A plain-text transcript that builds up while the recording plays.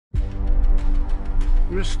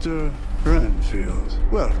Mr. Renfield,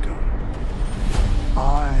 welcome.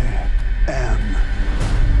 I am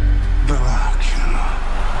Dracula.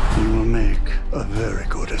 You will make a very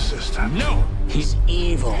good assistant. No! He's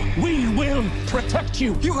evil. We will protect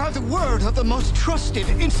you! You have the word of the most trusted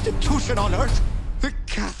institution on earth, the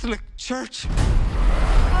Catholic Church.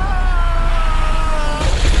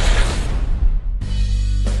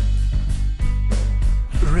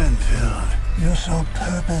 Renfield, your sole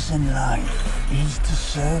purpose in life is to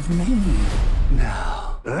serve me.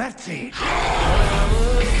 Now, let's eat.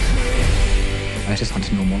 I just want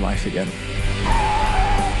a normal life again.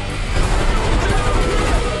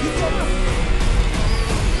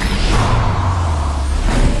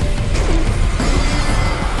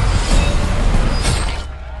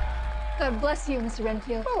 God bless you, Mr.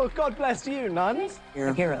 Renfield. Oh, God bless you, nuns. You're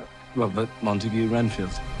a hero. Robert Montague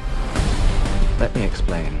Renfield. Let me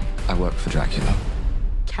explain. I work for Dracula.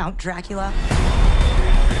 Count Dracula?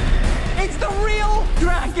 It's the real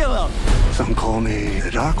Dracula! Some call me the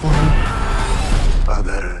Dark One.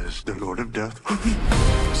 Others, the Lord of Death.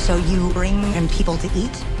 So you bring him people to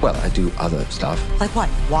eat? Well, I do other stuff. Like what?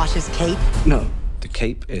 Wash his cape? No, the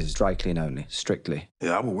cape is dry clean only, strictly.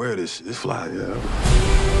 Yeah, I would wear this fly, yeah.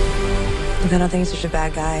 I don't think he's such a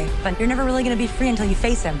bad guy. But you're never really gonna be free until you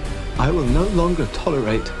face him. I will no longer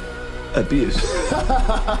tolerate abuse.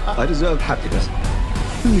 I deserve happiness.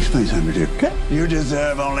 Let me explain something to you, okay? You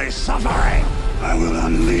deserve only suffering. I will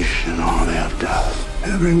unleash an army of death.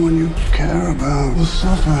 Everyone you care about will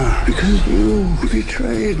suffer because you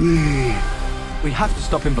betrayed me. We have to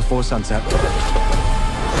stop him before sunset.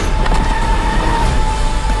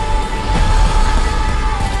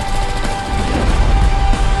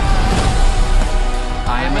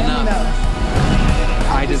 I am enough.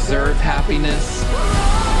 I deserve happiness,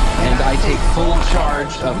 and I take full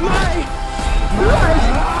charge of my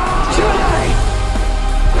life today!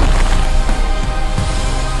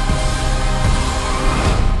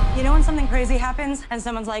 You know when something crazy happens and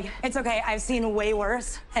someone's like, it's okay, I've seen way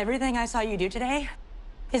worse. Everything I saw you do today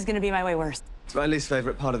is gonna be my way worse. It's my least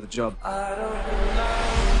favorite part of the job.